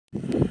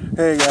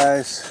Hey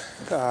guys,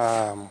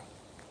 right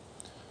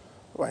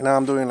now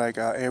I'm doing like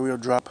an aerial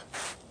drop.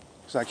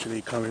 It's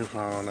actually coming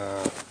from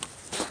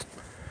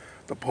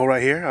the pole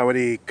right here. I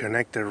already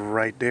connected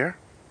right there,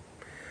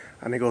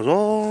 and it goes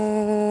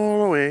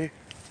all the way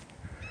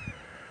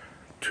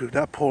to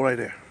that pole right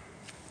there.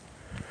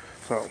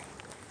 So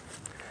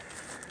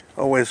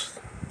always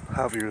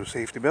have your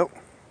safety belt,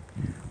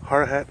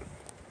 hard hat,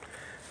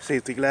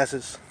 safety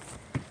glasses.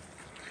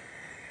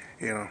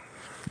 You know,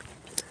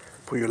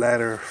 put your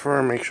ladder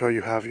firm. Make sure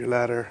you have your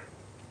ladder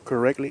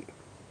correctly.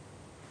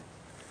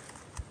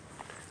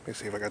 Let me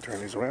see if I can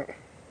turn these around.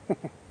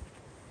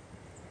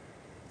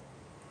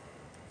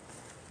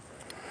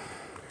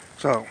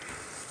 So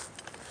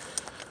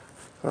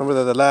remember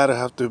that the ladder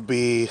have to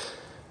be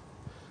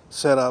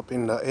set up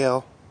in the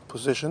L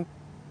position.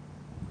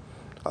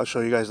 I'll show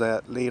you guys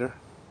that later.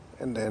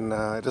 And then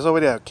there's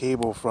already a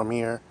cable from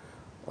here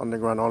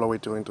underground all the way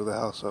into the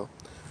house, so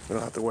we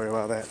don't have to worry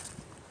about that.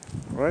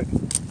 Alright,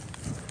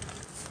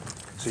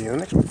 see you in the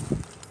next one.